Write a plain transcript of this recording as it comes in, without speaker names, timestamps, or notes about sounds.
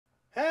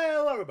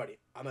Hello everybody,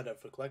 I'm a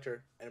Deadfoot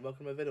Collector, and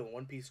welcome to a video on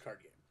One Piece card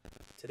game.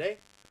 Today,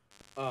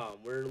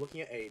 we're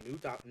looking at a new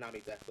NAMI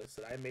deck list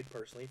that I made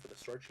personally for the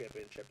Store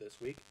Championship this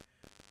week.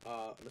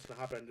 I'm just going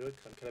to hop into it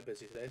because I'm kind of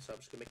busy today, so I'm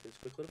just going to make this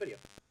quick little video.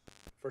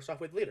 First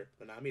off with Leader.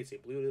 The NAMI is a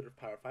blue leader of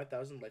power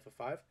 5,000, life of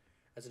 5.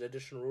 As an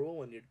additional rule,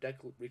 when your deck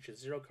reaches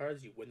 0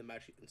 cards, you win the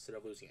match instead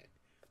of losing it.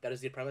 That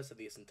is the premise of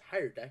this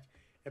entire deck,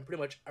 and pretty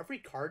much every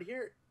card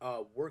here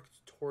works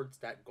towards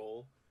that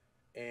goal,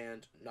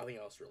 and nothing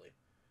else really.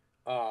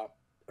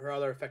 Her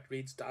other effect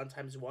reads Don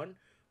times 1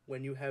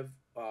 when you have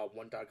 1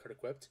 Don card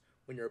equipped.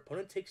 When your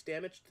opponent takes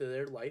damage to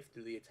their life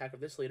through the attack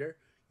of this leader,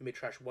 you may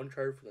trash 1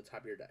 card from the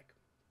top of your deck.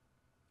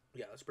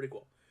 Yeah, that's pretty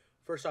cool.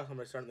 First off, I'm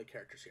going to start on the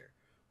characters here.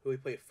 We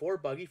play 4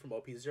 Buggy from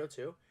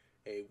OP02,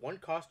 a 1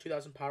 cost,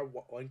 2,000 power,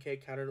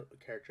 1k counter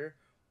character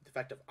with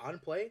effect of on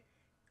play.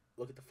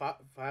 Look at the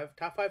top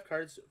 5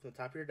 cards from the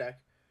top of your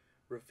deck.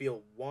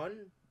 Reveal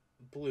 1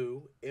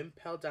 blue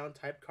impel down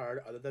type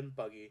card other than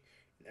Buggy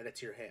and add it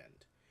to your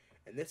hand.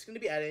 And this is going to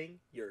be adding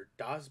your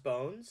Das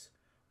Bones,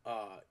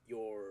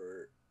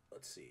 your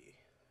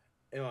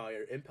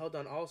Impel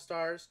Down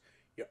All-Stars,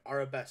 your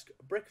Arabesque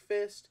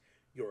Brickfist,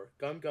 your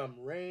Gum Gum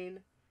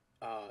Rain,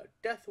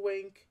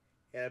 Deathwink,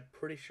 and I'm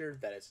pretty sure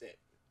that is it.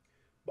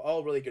 But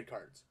all really good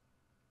cards.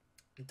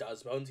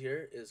 Das Bones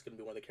here is going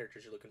to be one of the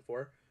characters you're looking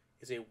for.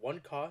 Is a 1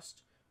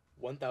 cost,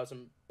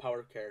 1,000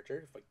 power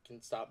character, if I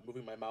can stop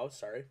moving my mouse,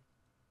 sorry.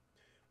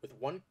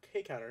 With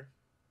 1k counter,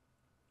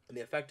 and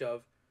the effect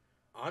of,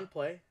 on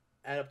play,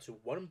 add up to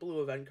 1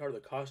 blue event card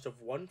with the cost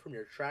of 1 from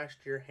your trash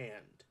to your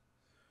hand.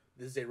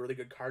 This is a really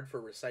good card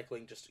for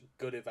recycling just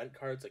good event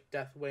cards like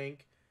Deathwink,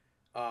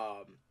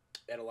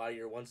 and a lot of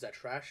your ones that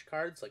trash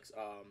cards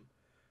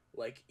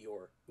like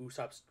your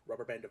Usopp's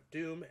Rubber Band of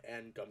Doom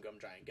and Gum Gum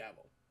Giant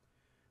Gavel.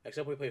 Next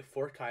up we play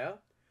 4 Kaya,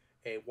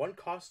 a 1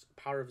 cost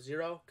power of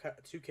 0,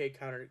 2k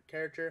counter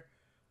character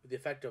with the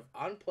effect of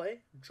on play,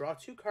 draw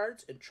 2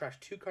 cards and trash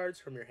 2 cards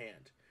from your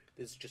hand.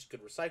 This is just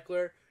good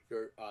recycler.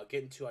 You're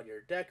getting 2 on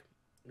your deck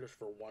just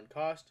for 1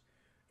 cost,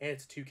 and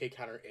it's a 2k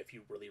counter if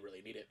you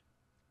really need it.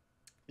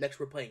 Next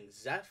we're playing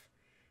Zeph,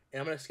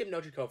 and I'm going to skip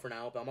Nojiko for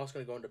now, but I'm also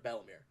going to go into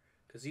Bellemere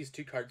because these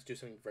 2 cards do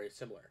something very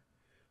similar.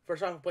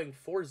 First off, I'm playing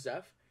 4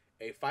 Zeph,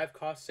 a 5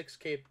 cost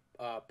 6k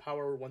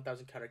power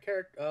 1000 counter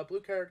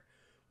blue card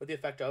with the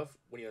effect of,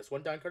 when he has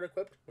 1 down card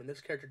equipped, when this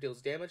character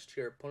deals damage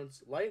to your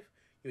opponent's life,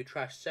 you may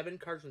trash 7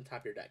 cards from the top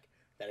of your deck.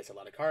 That is a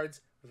lot of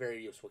cards,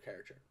 very useful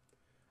character.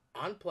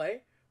 On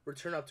play,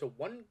 return up to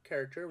 1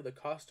 character with a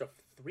cost of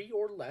 3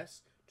 or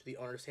less to the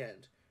owner's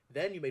hand.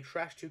 Then you may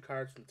trash 2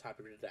 cards from the top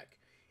of your deck.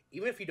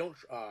 Even if you don't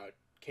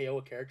KO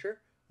a character,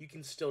 you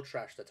can still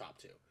trash the top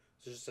 2.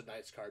 So it's just a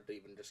nice card to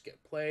even just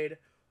get played,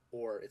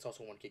 or it's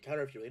also 1k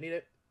counter if you really need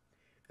it.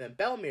 And then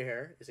Bellemere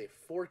here is a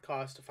 4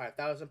 cost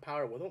 5,000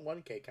 power with a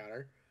 1k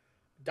counter.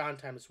 Don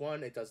times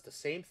 1, it does the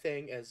same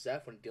thing as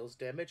Zeph. When it deals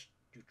damage,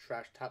 you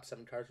trash top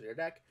 7 cards in your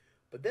deck.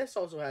 But this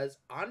also has,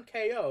 on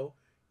KO,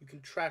 you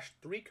can trash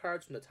 3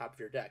 cards from the top of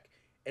your deck.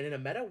 And in a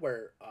meta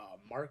where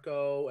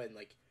Marco and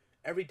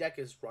every deck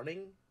is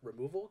running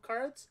removal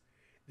cards,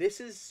 this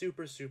is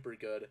super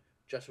good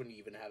just when you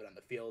even have it on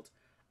the field.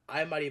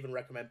 I might even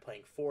recommend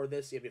playing 4 of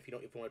this, even if you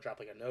want to drop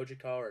like a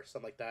Nojiko or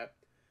something like that.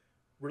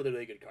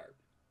 Really good card.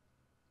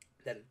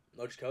 Then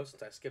Nojiko,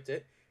 since I skipped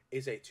it,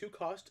 is a 2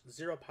 cost,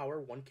 0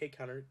 power, 1k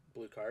counter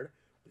blue card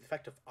with the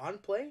effect of on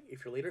play.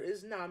 If your leader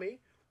is Nami,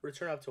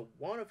 return up to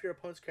 1 of your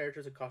opponent's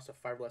characters at cost of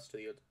 5 less to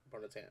the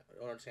opponent's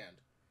hand.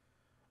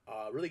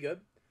 Really good.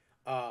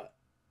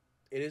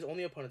 It is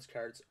only opponent's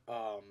cards.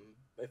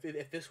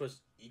 If this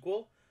was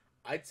equal,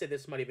 I'd say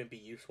this might even be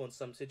useful in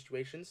some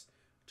situations,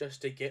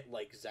 just to get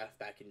Zeph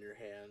back in your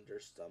hand or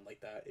something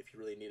like that if you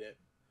really need it.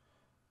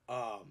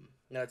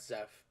 Not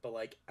Zeph, but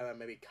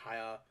maybe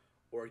Kaya,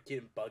 or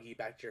getting Buggy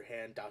back to your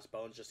hand, Das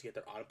Bones, just to get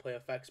their on-play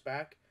effects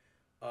back.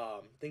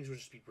 Things would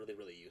just be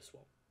really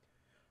useful.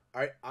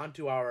 Alright, on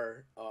to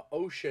our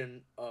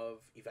ocean of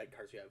event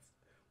cards we have.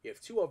 We have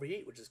 2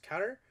 Overheat, which is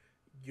counter.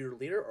 Your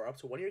leader or up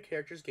to 1 of your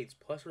characters gains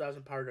plus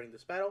 1,000 power during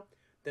this battle.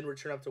 Then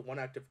return up to 1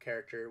 active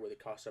character with a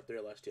cost of 3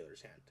 or less to the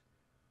other's hand.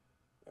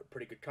 A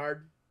pretty good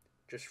card,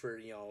 just for,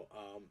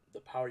 the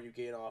power you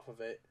gain off of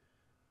it.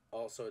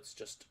 Also, it's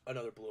just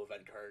another blue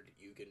event card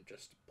you can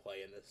just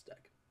play in this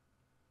deck.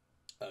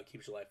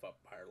 Keeps your life up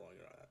higher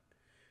longer on that.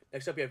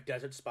 Next up, you have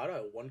Desert Spada,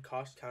 a 1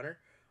 cost counter.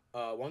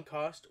 1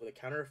 cost with a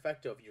counter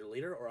effect of your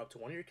leader or up to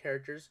 1 of your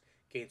characters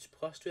gains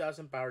plus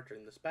 2,000 power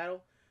during this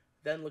battle.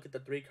 Then look at the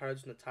 3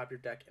 cards from the top of your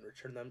deck and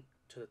return them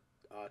to the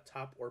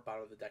top or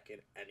bottom of the deck in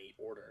any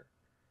order.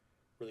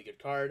 Really good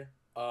card.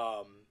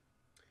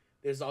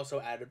 This is also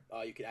added.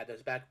 You can add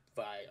this back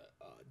via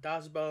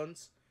Das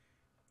Bones,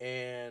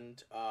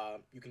 and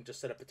you can just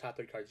set up the top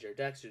 3 cards of your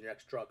deck, so your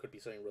next draw could be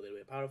something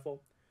really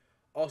powerful.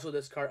 Also,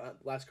 this card,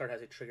 last card,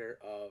 has a trigger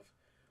of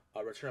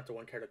return up to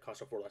 1 card at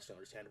cost of 4 less to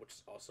another's hand, which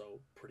is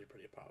also pretty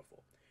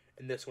powerful.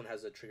 And this one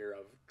has a trigger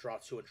of draw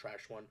 2 and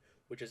trash 1,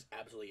 which is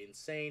absolutely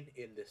insane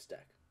in this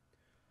deck.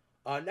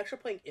 Next, we're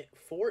playing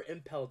 4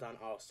 Impel Down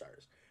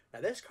All-Stars.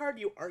 Now, this card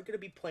you aren't going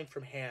to be playing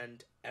from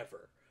hand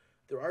ever.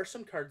 There are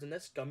some cards in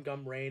this, Gum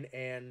Gum Rain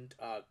and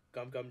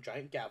Gum Gum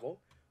Giant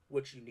Gavel,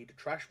 which you need to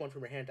trash one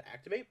from your hand to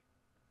activate.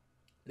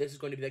 This is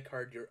going to be the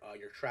card you're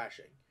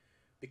trashing,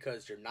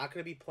 because you're not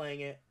going to be playing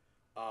it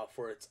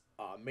for its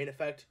main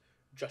effect,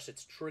 just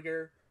its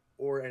trigger,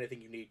 or anything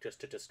you need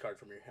just to discard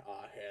from your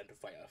hand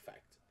via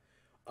effect.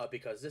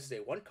 Because this is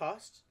a 1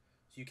 cost,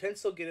 so you can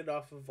still get it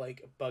off of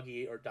like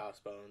Buggy or DOS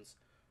Bones,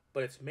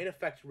 but its main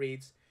effect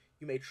reads,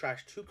 you may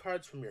trash 2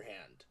 cards from your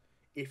hand.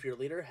 If your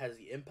leader has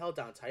the Impel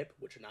down type,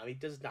 which NAMI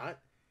does not,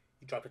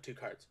 you drop to 2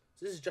 cards.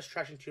 So this is just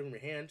trashing 2 from your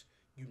hand.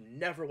 You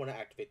never want to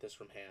activate this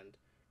from hand,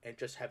 and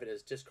just have it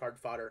as discard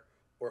fodder,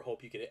 or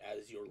hope you get it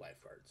as your life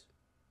cards.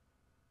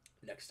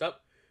 Next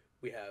up,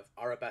 we have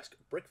Arabesque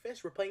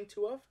Brickfist we're playing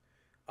 2 of.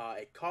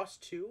 A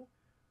cost 2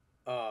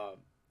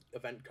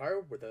 event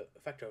card with the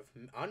effect of,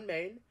 on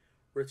main,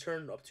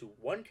 return up to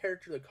 1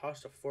 character the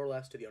cost of 4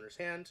 less to the owner's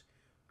hand.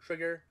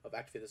 Trigger of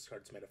activate this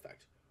card's main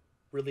effect.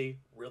 Really,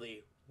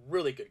 really,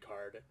 really good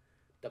card.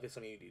 Definitely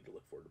something you need to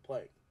look forward to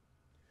playing.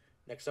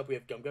 Next up, we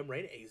have Gum Gum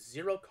Rain, a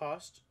 0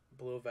 cost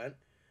blue event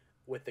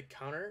with the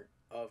counter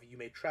of, you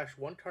may trash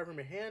 1 card from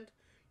your hand.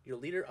 Your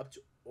leader up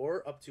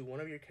to one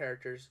of your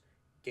characters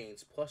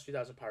gains plus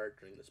 2,000 power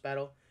during this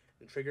battle.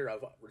 And trigger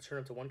of return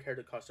up to 1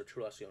 character cost of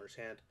 2 less to the owner's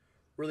hand.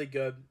 Really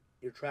good.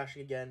 You're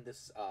trashing again.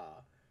 This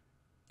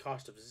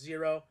cost of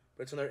 0,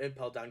 but it's another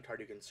Impel down card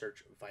you can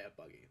search via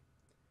Buggy.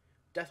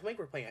 Deathwing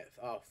we're playing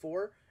at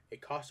 4, a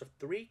cost of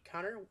 3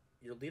 counter.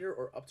 Your leader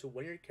or up to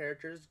one of your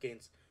characters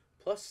gains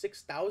plus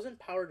 6,000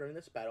 power during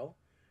this battle.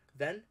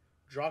 Then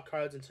draw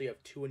cards until you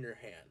have 2 in your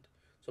hand.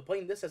 So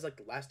playing this as like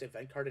the last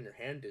event card in your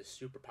hand is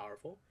super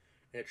powerful.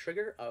 And a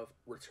trigger of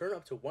return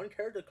up to 1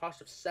 character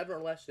cost of 7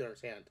 or less to the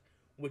owner's hand,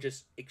 which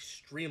is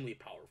extremely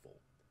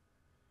powerful.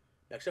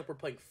 Next up, we're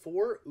playing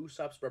 4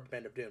 Usopp's Rubber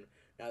Band of Doom.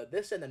 Now,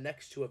 this and the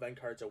next 2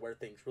 event cards are where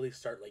things really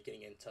start like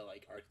getting into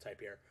like archetype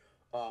here.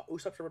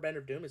 Usopp's Rubber Band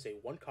of Doom is a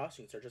 1 cost.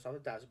 You can search this on the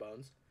DOS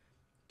Bones.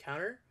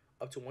 Counter,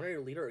 up to one of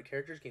your leader or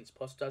characters gains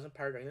plus 2,000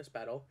 power during this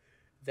battle.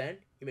 Then,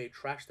 you may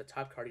trash the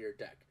top card of your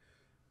deck.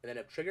 And then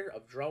a trigger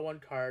of draw 1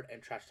 card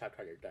and trash the top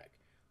card of your deck.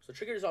 So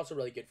trigger is also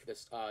really good for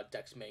this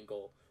deck's main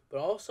goal. But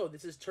also,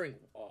 this is turning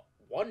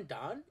 1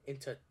 Don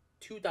into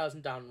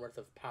 2,000 Don worth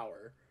of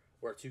power,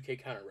 or a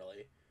 2k counter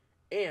really.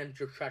 And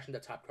you're trashing the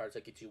top cards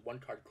that gets you 1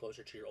 card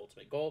closer to your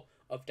ultimate goal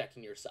of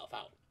decking yourself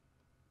out.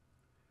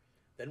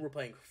 Then we're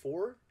playing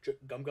 4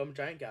 Gum Gum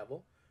Giant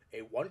Gavel, a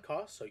 1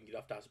 cost, so you can get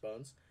off DOS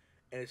Bones.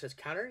 And it says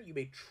counter, you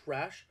may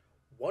trash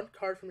 1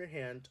 card from your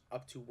hand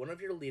up to one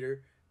of your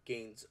leader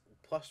gains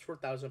plus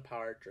 4,000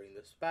 power during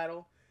this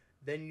battle.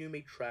 Then you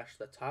may trash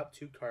the top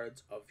 2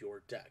 cards of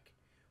your deck.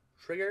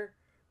 Trigger,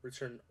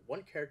 return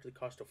 1 character the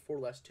cost of 4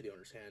 less to the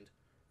owner's hand.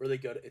 Really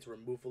good. It's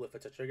removal if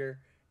it's a trigger,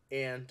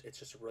 and it's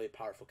just a really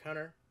powerful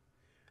counter.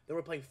 Then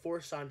we're playing 4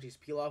 Sanji's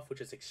Peel Off,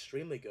 which is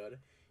extremely good.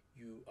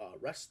 You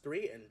rest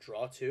 3 and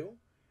draw 2.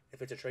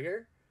 If it's a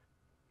trigger,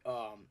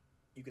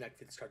 you can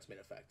activate this card's main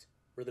effect.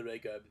 Really, really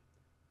good.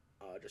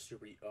 Just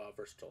super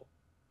versatile.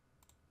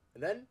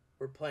 And then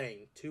we're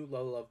playing 2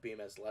 Low Love Beam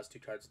as the last 2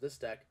 cards of this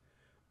deck.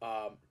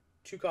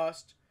 2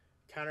 cost,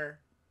 counter,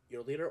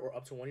 your leader or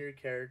up to one of your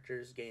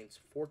characters gains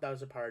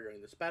 4,000 power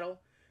during this battle.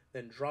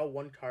 Then draw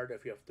 1 card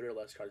if you have 3 or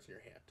less cards in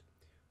your hand.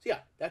 So yeah,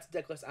 that's the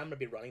deck list. I'm going to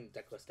be running the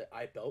deck list that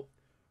I built.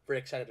 Very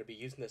excited to be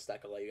using this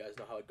deck. I'll let you guys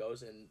know how it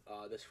goes in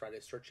this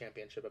Friday's Search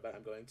Championship event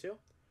I'm going to.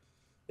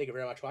 Thank you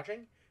very much for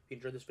watching. If you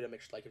enjoyed this video,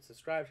 make sure to like and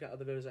subscribe. Check out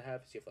other videos I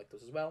have, see if you like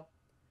those as well.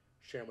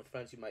 Share them with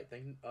friends you might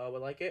think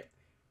would like it.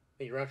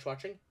 Thank you very much for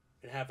watching,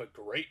 and have a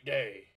great day.